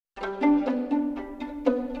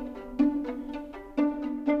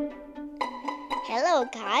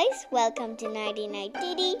guys, welcome to Nighty Night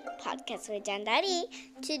Diddy podcast with Jan Daddy.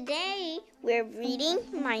 Today we're reading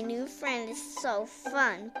My New Friend is So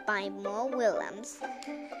Fun by Mo Willems.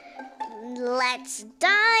 Let's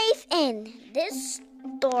dive in. This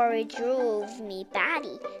story drove me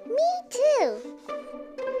batty. Me too.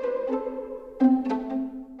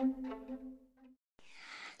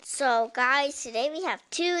 So guys, today we have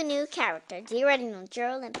two new characters. You already know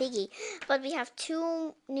Gerald and Piggy, but we have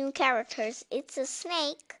two new characters. It's a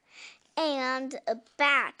snake and a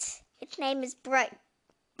bat. Its name is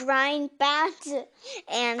Brian Bat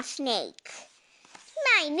and Snake.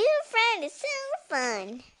 My new friend is so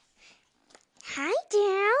fun. Hi,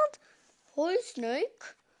 Gerald. Hi, Snake,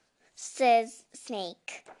 says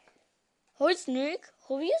Snake. Hi, Snake.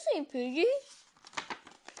 How are you saying, Piggy?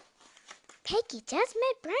 Peggy just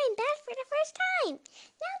met Brian Bat for the first time.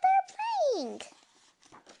 Now they're playing,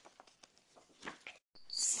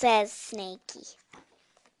 says Snakey.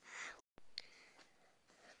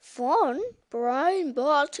 Fun. Brian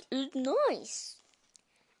Bat is nice,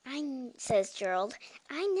 says Gerald.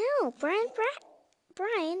 I know.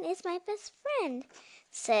 Brian is my best friend,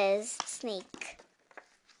 says Snake.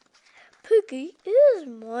 Piggy is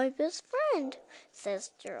my best friend,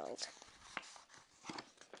 says Gerald.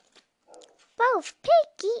 Both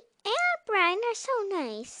Piggy and Brian are so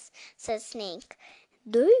nice, says Snake.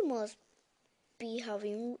 They must be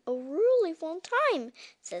having a really fun time,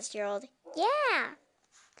 says Gerald. Yeah,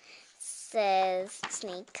 says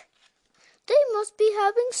Snake. They must be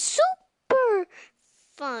having super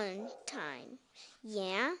fun time.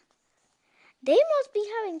 Yeah, they must be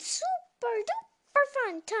having super duper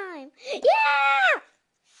fun time. Yeah,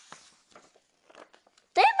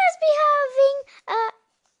 they must be having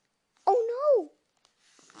oh no!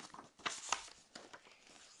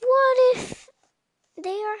 What if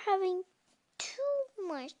they are having too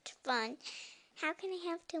much fun? How can they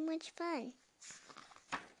have too much fun?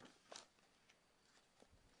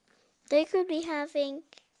 They could be having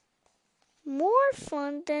more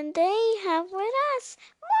fun than they have with us.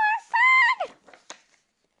 More fun!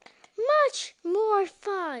 Much more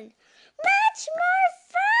fun! Much more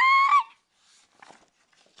fun!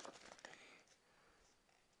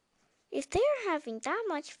 If they are having that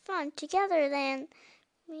much fun together, then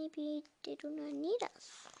maybe they do not need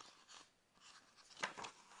us.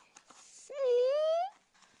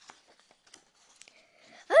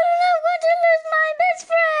 I do not want to lose my best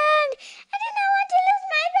friend! I do not want to lose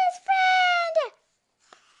my best friend!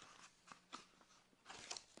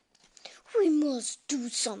 We must do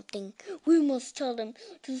something. We must tell them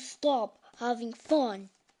to stop having fun.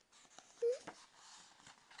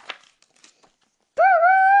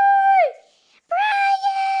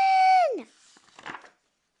 Brian!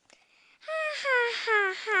 Ha ha ha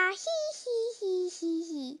ha,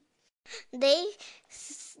 he.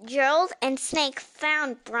 Gerald and Snake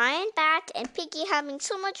found Brian Bat and Piggy having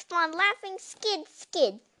so much fun laughing skid.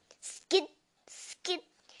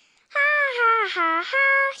 Ha ha ha ha,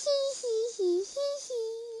 he.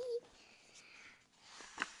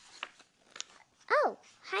 Oh,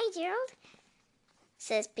 hi Gerald,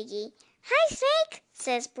 says Piggy. Hi Snake,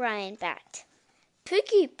 says Brian Bat.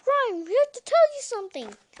 Piggy, Brian, we have to tell you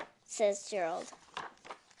something, says Gerald.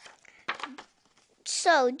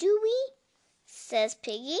 So do we? Says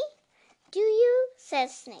Piggy. Do you?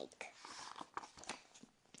 Says Snake.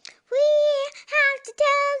 We have to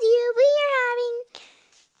tell you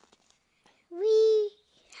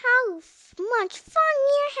how much fun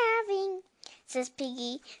we're having, says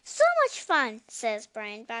Piggy. So much fun, says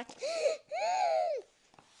Brian Bat.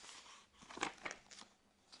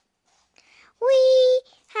 We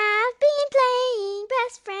have been playing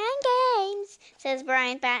best friend games, says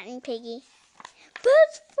Brian Bat and Piggy.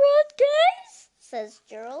 Best friend games, says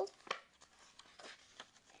Gerald.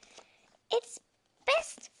 It's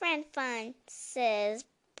best friend fun, says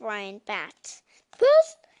Brian Bat.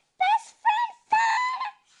 Best friend fun,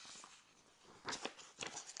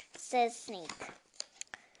 says Snake.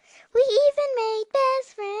 We even made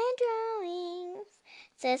best friend drawings,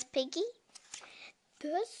 says Piggy.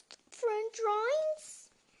 Best friend drawings?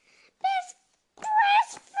 Best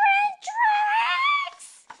friend drawings,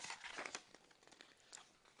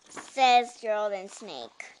 says Gerald and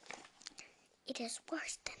Snake. It is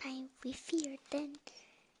worse than we feared then,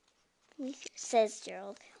 says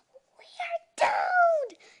Gerald. We are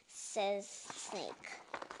doomed, says Snake.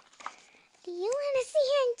 Do you want to see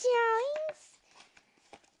her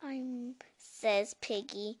drawings? Says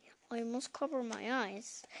Piggy. I must cover my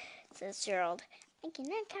eyes, says Gerald. I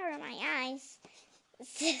cannot cover my eyes,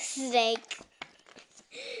 says Snake.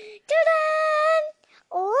 Ta-da!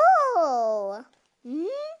 Oh!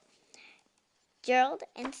 Gerald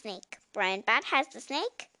and Snake. Brian Bat has the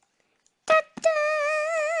snake. Ta-da!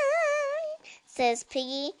 Says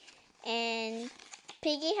Piggy. And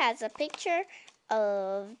Piggy has a picture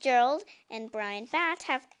of Gerald, and Brian Bat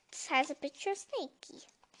has a picture of Snakey.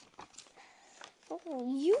 Oh,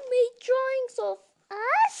 you made drawings of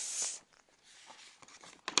us?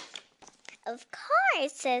 Of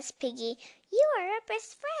course, says Piggy. You are our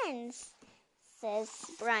best friends, says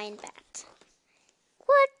Brian Bat.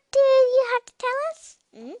 What did you have to tell us?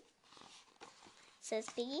 Says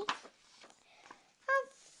Piggy. Have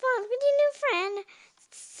fun with your new friend,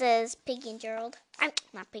 says Piggy and Gerald.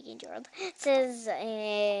 Not Piggy and Gerald. Says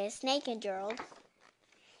Snake and Gerald.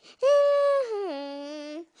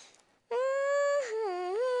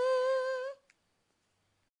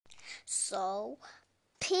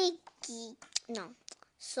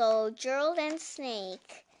 So Gerald and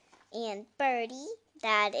Snake and Birdie,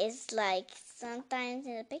 that is like sometimes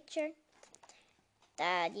in the picture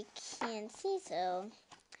that you can't see, so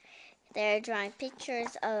they're drawing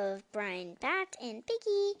pictures of Brian Bat and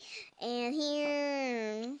Piggy, and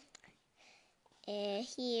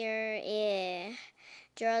here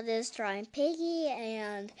Gerald is drawing Piggy,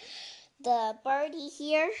 and the birdie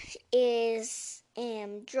here is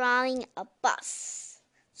drawing a bus.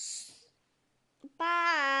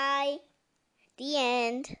 Bye. The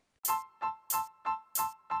end.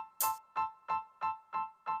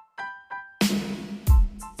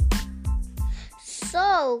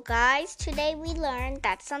 So, guys, today we learned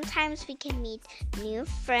that sometimes we can meet new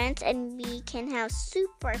friends and we can have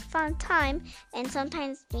super fun time, and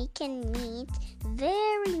sometimes we can meet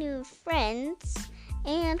very new friends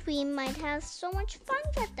and we might have so much fun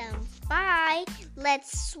with them. Bye.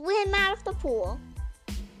 Let's swim out of the pool.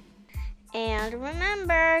 And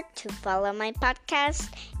remember to follow my podcast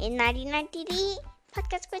in 9090D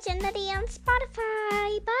Podcast Questionary on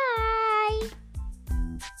Spotify. Bye.